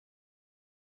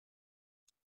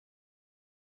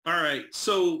All right.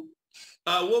 So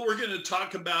what we're going to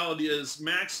talk about is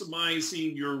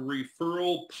maximizing your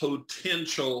referral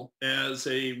potential as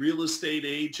a real estate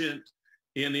agent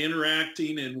in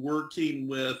interacting and working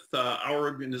with our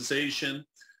organization.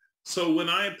 So when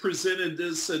I presented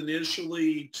this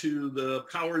initially to the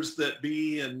powers that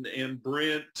be and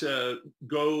Brent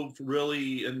Gove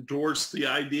really endorsed the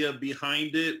idea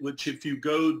behind it, which if you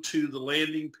go to the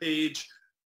landing page,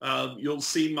 you'll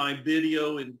see my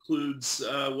video includes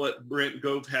what Brent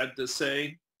Gove had to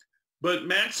say. But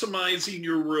maximizing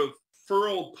your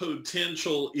referral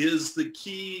potential is the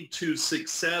key to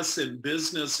success in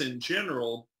business in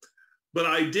general. But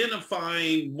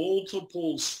identifying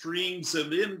multiple streams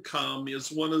of income is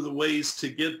one of the ways to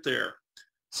get there.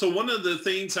 So one of the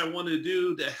things I want to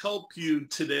do to help you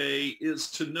today is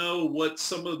to know what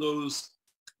some of those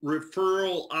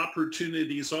referral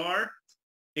opportunities are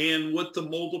and what the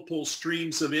multiple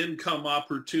streams of income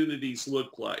opportunities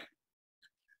look like.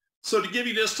 So to give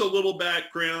you just a little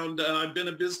background, I've been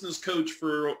a business coach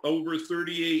for over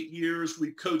 38 years.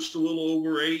 We've coached a little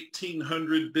over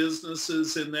 1,800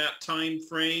 businesses in that time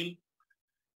frame.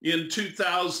 In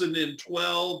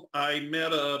 2012, I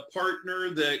met a partner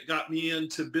that got me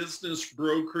into business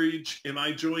brokerage, and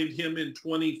I joined him in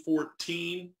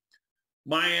 2014.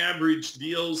 My average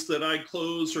deals that I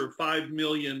close are 5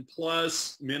 million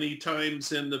plus, many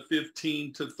times in the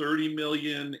 15 to 30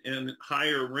 million and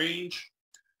higher range.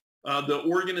 The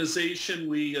organization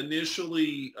we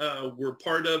initially were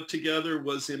part of together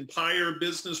was Empire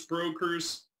Business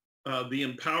Brokers. The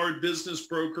Empowered Business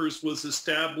Brokers was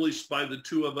established by the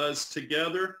two of us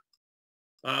together.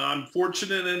 I'm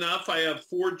fortunate enough, I have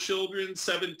 4 children,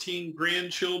 17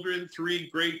 grandchildren,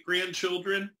 3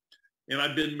 great-grandchildren, and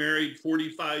I've been married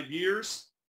 45 years.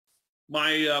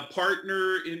 My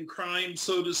partner in crime,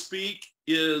 so to speak,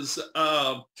 is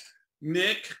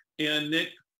Nick, and Nick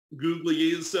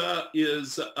Guglielza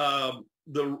is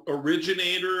the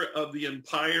originator of the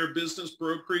Empire Business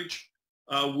Brokerage.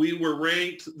 We were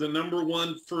ranked the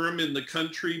 #1 firm in the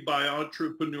country by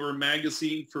Entrepreneur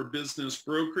Magazine for business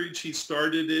brokerage. He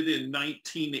started it in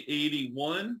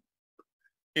 1981.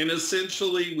 And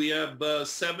essentially, we have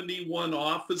 71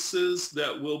 offices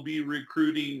that will be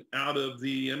recruiting out of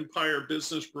the Empire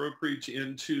Business Brokerage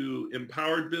into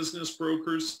Empowered Business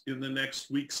Brokers in the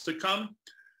next weeks to come.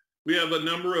 We have a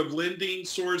number of lending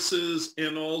sources,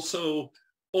 and also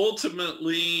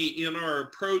ultimately in our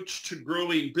approach to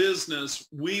growing business,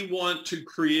 we want to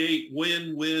create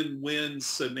win-win-win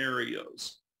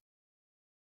scenarios.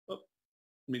 Oh,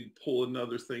 let me pull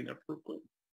another thing up real quick.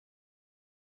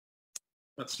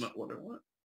 That's not what I want.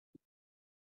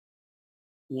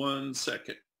 One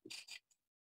second.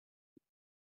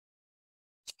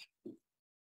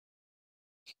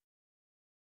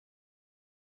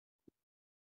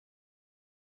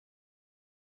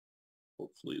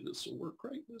 Hopefully this will work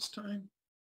right this time.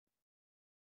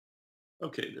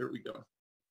 Okay, there we go.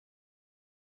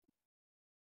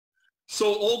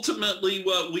 So ultimately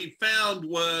what we found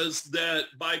was that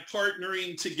by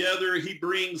partnering together, he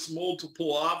brings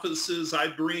multiple offices, I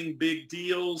bring big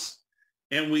deals,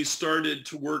 and we started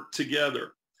to work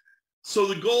together. So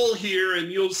the goal here,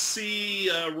 and you'll see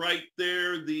right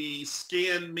there, the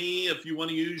scan me. If you want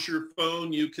to use your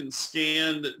phone, you can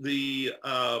scan the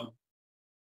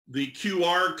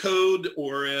QR code,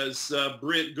 or as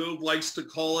Brent Gove likes to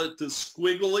call it, the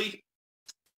squiggly.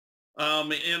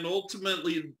 And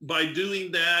ultimately, by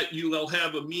doing that, you will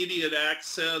have immediate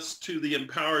access to the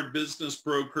Empowered Business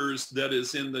Brokers that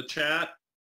is in the chat.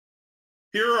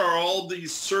 Here are all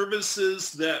these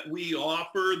services that we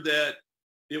offer. That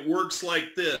it works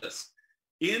like this.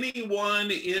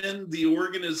 Anyone in the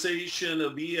organization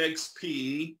of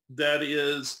EXP that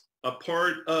is a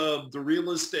part of the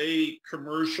real estate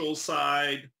commercial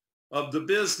side of the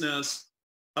business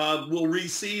will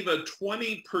receive a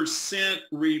 20%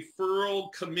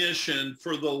 referral commission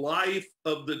for the life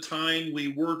of the time we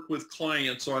work with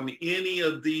clients on any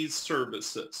of these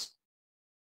services.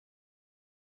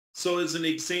 So as an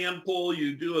example,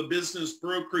 you do a business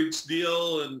brokerage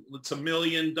deal and it's $1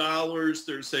 million.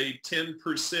 There's a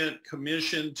 10%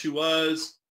 commission to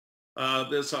us.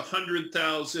 There's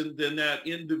 100,000, then that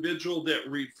individual that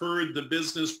referred the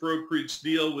business brokerage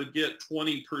deal would get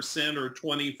 20% or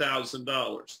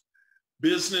 $20,000.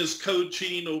 Business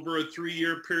coaching over a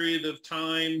 3-year period of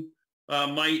time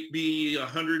might be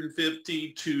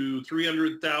 $150,000 to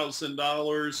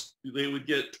 $300,000. They would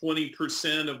get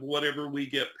 20% of whatever we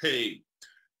get paid.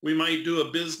 We might do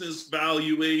a business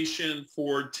valuation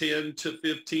for $10,000 to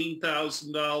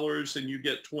 $15,000 and you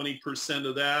get 20%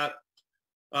 of that.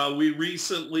 We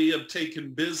recently have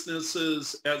taken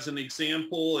businesses as an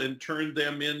example and turned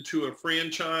them into a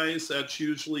franchise. That's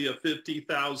usually a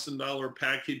 $50,000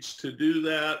 package to do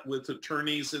that with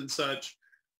attorneys and such.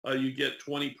 You get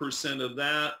 20% of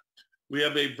that. We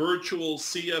have a virtual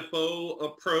CFO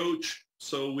approach.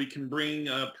 So we can bring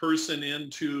a person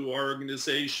into our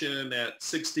organization at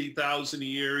 $60,000 a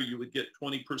year. You would get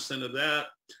 20% of that.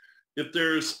 If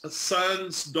there's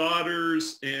sons,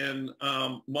 daughters, and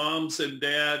moms and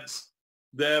dads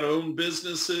that own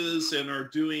businesses and are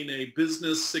doing a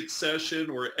business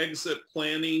succession or exit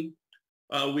planning,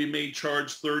 we may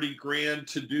charge 30 grand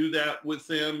to do that with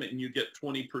them, and you get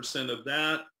 20% of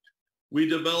that. We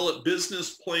develop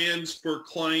business plans for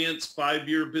clients,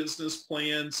 5-year business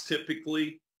plans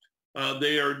typically.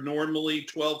 They are normally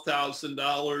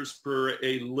 $12,000 for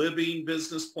a living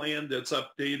business plan that's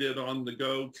updated on the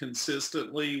go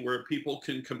consistently, where people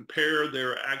can compare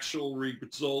their actual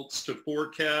results to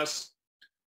forecasts.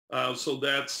 So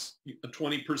that's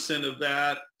 20% of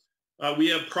that. We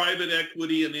have private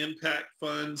equity and impact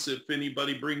funds. If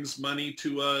anybody brings money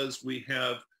to us, we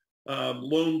have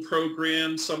loan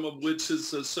programs, some of which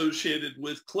is associated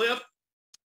with Cliff.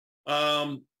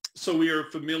 So we are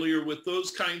familiar with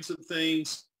those kinds of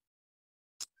things.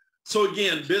 So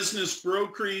again, business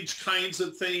brokerage kinds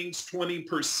of things,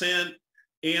 20%.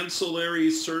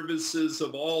 Ancillary services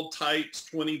of all types,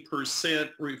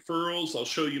 20%. Referrals, I'll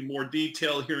show you more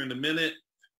detail here in a minute.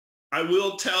 I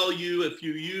will tell you, if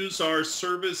you use our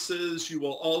services, you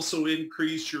will also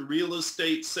increase your real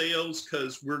estate sales,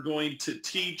 because we're going to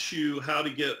teach you how to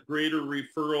get greater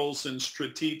referrals and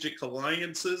strategic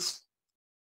alliances.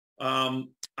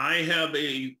 I have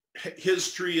a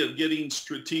history of getting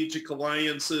strategic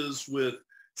alliances with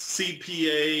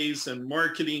CPAs and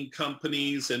marketing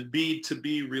companies and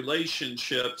B2B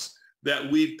relationships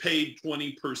that we've paid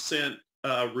 20%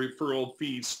 referral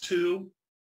fees to.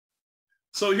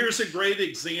 So here's a great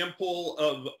example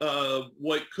of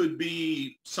what could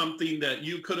be something that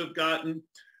you could have gotten.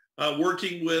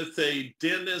 Working with a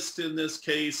dentist in this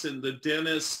case, and the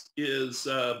dentist is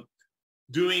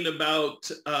doing about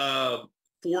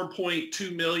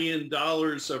 $4.2 million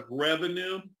of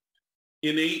revenue.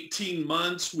 In 18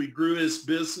 months, we grew his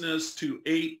business to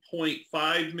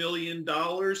 $8.5 million.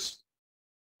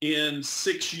 In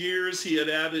 6 years, he had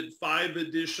added 5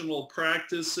 additional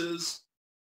practices,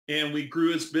 and we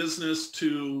grew his business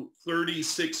to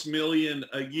 $36 million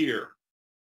a year.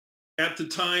 At the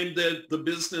time that the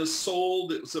business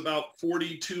sold, it was about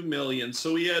 $42 million.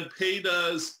 So he had paid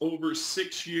us over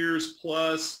 6 years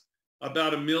plus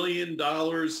about $1 million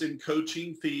in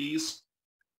coaching fees.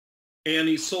 And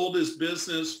he sold his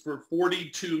business for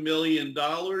 $42 million.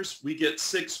 We get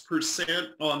 6%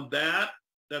 on that.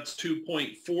 That's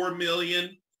 $2.4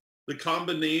 million. The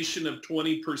combination of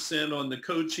 20% on the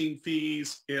coaching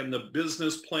fees and the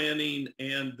business planning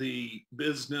and the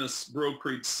business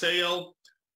brokerage sale.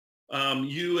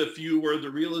 If you were the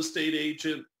real estate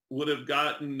agent, would have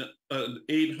gotten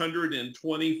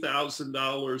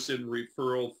 $820,000 in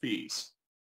referral fees.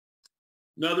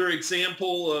 Another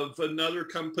example of another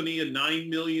company, a $9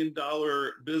 million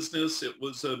business. It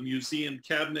was a museum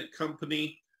cabinet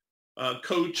company.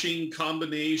 Coaching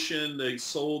combination, they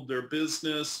sold their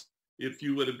business. If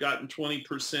you would have gotten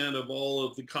 20% of all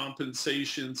of the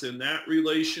compensations in that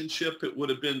relationship, it would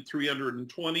have been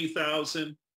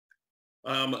 $320,000.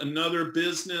 Another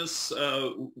business,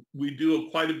 we do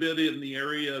quite a bit in the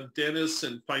area of dentists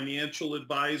and financial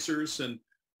advisors. And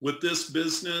with this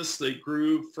business, they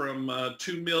grew from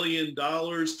 $2 million to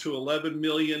 $11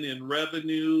 million in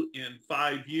revenue in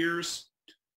 5 years.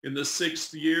 In the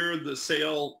 6th year, the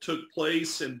sale took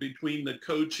place, and between the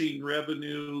coaching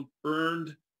revenue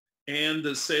earned and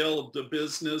the sale of the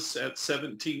business at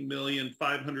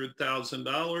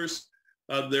 $17,500,000,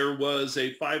 there was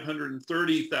a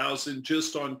 $530,000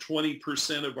 just on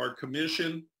 20% of our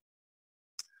commission.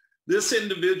 This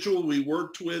individual we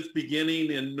worked with beginning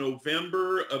in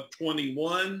November of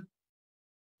 21.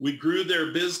 We grew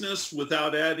their business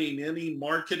without adding any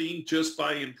marketing, just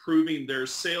by improving their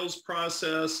sales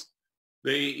process.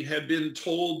 They had been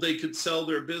told they could sell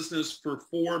their business for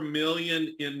 $4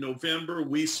 million in November.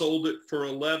 We sold it for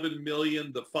 $11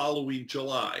 million the following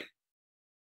July.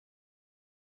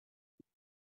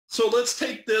 So let's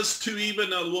take this to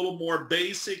even a little more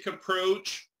basic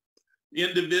approach.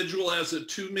 Individual has a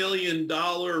 $2 million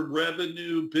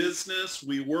revenue business.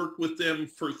 We work with them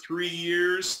for 3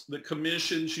 years. The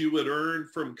commissions you would earn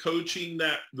from coaching,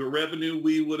 that the revenue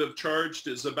we would have charged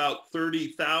is about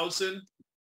 $30,000.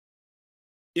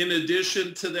 In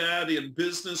addition to that, in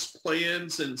business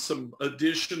plans and some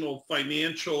additional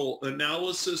financial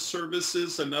analysis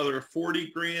services, another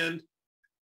 40 grand.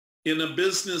 In a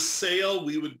business sale,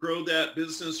 we would grow that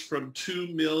business from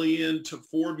 2 million to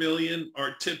 4 million.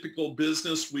 Our typical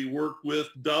business we work with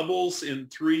doubles in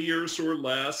 3 years or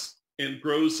less and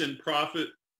grows in profit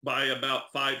by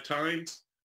about 5 times.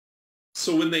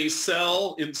 So when they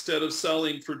sell, instead of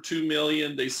selling for 2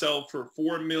 million, they sell for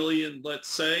 4 million, let's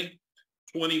say.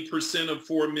 20% of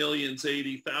 4 million is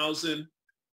 80,000.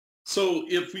 So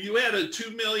if you had a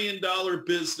 $2 million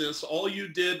business, all you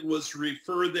did was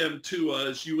refer them to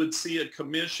us, you would see a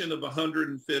commission of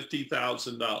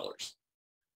 $150,000.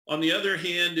 On the other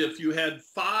hand, if you had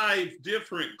 5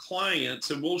 different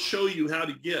clients, and we'll show you how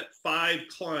to get 5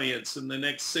 clients in the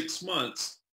next 6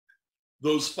 months,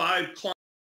 those 5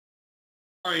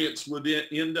 clients would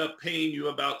end up paying you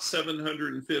about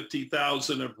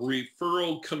 $750,000 of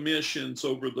referral commissions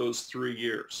over those 3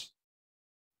 years.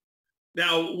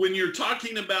 Now, when you're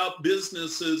talking about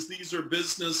businesses, these are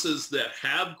businesses that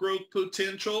have growth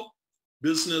potential,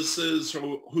 businesses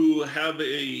who have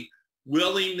a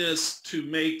willingness to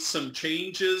make some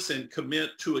changes and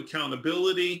commit to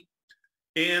accountability,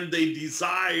 and they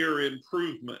desire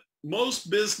improvement. Most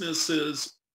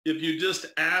businesses, if you just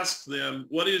ask them,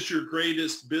 what is your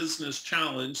greatest business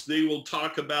challenge? They will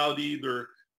talk about either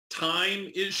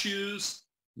time issues,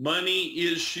 money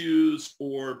issues,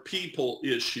 or people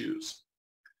issues.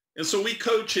 And so we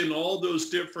coach in all those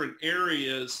different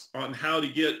areas on how to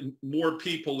get more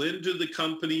people into the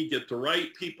company, get the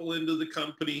right people into the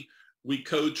company. We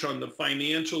coach on the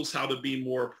financials, how to be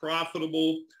more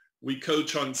profitable. We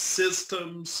coach on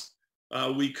systems.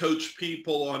 We coach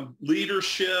people on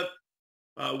leadership.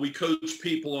 We coach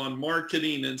people on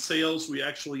marketing and sales. We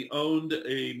actually owned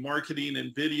a marketing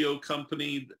and video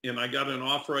company, and I got an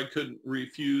offer I couldn't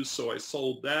refuse, so I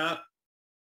sold that.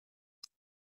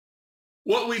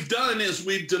 What we've done is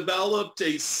we've developed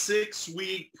a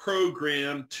 6-week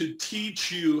program to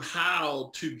teach you how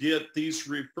to get these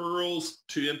referrals,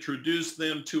 to introduce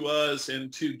them to us,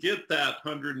 and to get that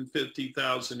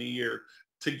 $150,000 a year,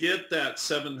 to get that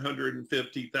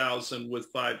 $750,000 with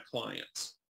 5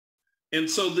 clients. And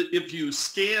so that if you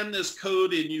scan this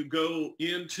code and you go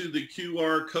into the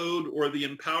QR code or the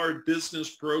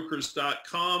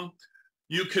empoweredbusinessbrokers.com,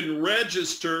 you can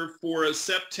register for a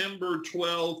September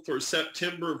 12th or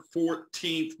September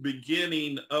 14th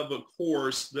beginning of a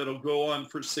course that'll go on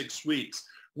for 6 weeks.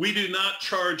 We do not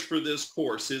charge for this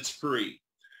course. It's free.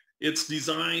 It's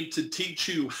designed to teach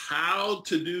you how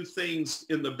to do things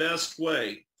in the best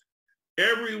way.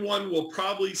 Everyone will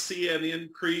probably see an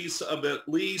increase of at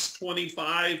least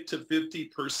 25 to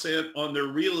 50% on their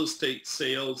real estate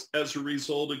sales as a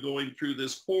result of going through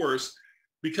this course,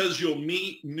 because you'll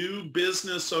meet new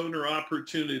business owner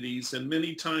opportunities, and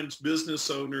many times business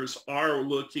owners are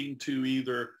looking to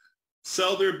either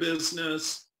sell their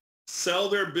business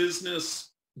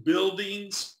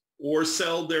buildings, or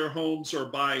sell their homes or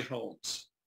buy homes.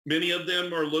 Many of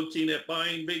them are looking at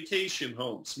buying vacation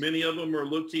homes. Many of them are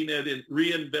looking at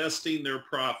reinvesting their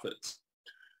profits.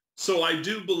 So I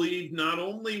do believe not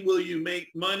only will you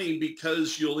make money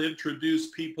because you'll introduce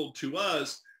people to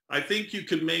us, I think you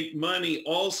can make money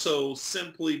also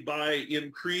simply by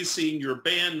increasing your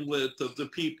bandwidth of the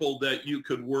people that you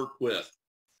could work with.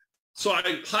 So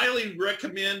I highly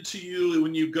recommend to you,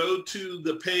 when you go to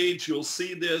the page, you'll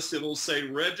see this. It'll say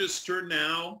register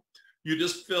now. You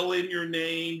just fill in your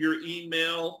name, your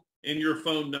email, and your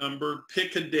phone number.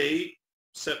 Pick a date,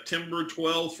 September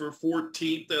 12th or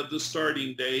 14th of the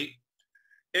starting date.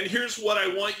 And here's what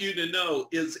I want you to know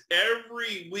is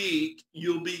every week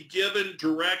you'll be given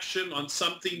direction on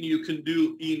something you can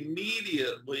do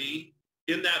immediately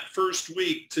in that first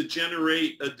week to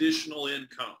generate additional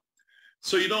income.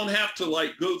 So you don't have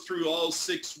to go through all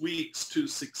 6 weeks to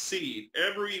succeed.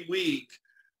 Every week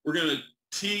we're going to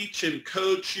teach and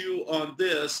coach you on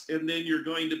this, and then you're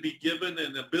going to be given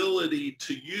an ability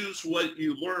to use what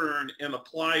you learn and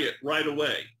apply it right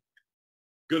away.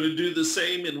 Going to do the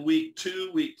same in week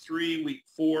 2, week 3, week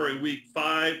 4, and week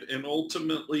 5, and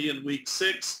ultimately in week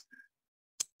 6.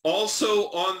 Also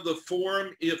on the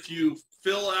form, if you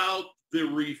fill out the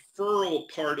referral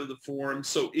part of the form,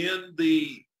 so in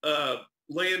the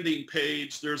landing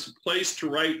page, there's a place to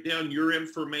write down your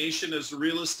information as a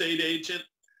real estate agent.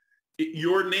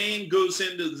 Your name goes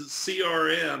into the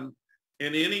CRM,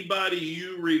 and anybody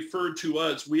you refer to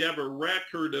us, we have a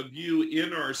record of you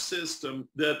in our system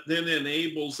that then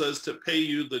enables us to pay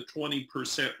you the 20%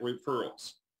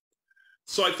 referrals.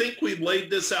 So I think we've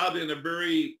laid this out in a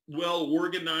very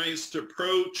well-organized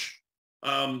approach.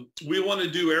 We want to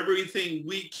do everything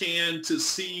we can to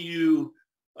see you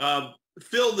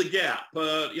fill the gap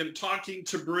in talking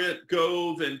to Brent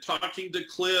Gove and talking to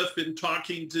Cliff and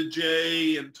talking to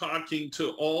Jay and talking to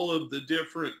all of the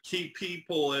different key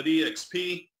people at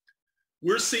EXP.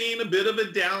 We're seeing a bit of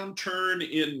a downturn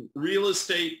in real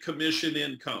estate commission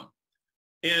income.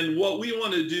 And what we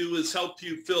want to do is help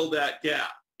you fill that gap.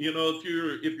 You know, if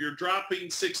you're dropping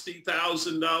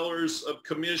 $60,000 of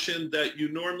commission that you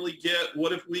normally get,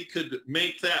 what if we could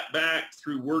make that back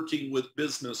through working with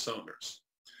business owners?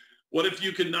 What if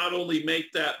you can not only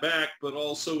make that back, but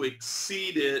also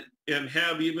exceed it and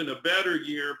have even a better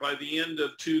year by the end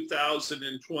of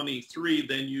 2023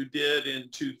 than you did in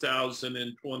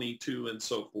 2022 and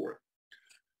so forth?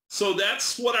 So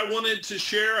that's what I wanted to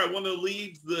share. I want to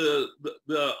leave the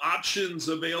options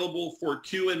available for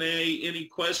Q&A, any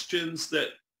questions that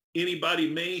anybody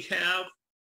may have.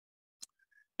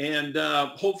 And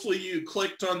hopefully you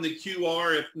clicked on the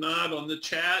QR. If not, on the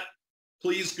chat,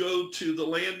 please go to the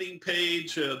landing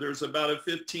page. There's about a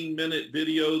 15-minute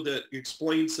video that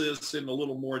explains this in a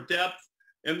little more depth.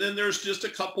 And then there's just a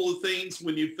couple of things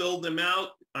when you fill them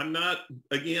out. I'm not,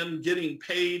 again, getting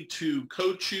paid to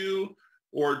coach you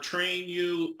or train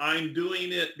you. I'm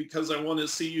doing it because I want to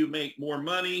see you make more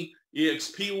money.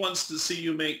 EXP wants to see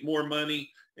you make more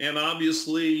money. And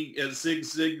obviously, as Zig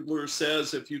Ziglar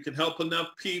says, if you can help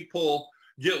enough people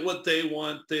get what they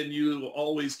want, then you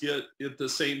always get at the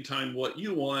same time what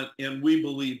you want. And we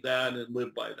believe that and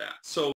live by that. So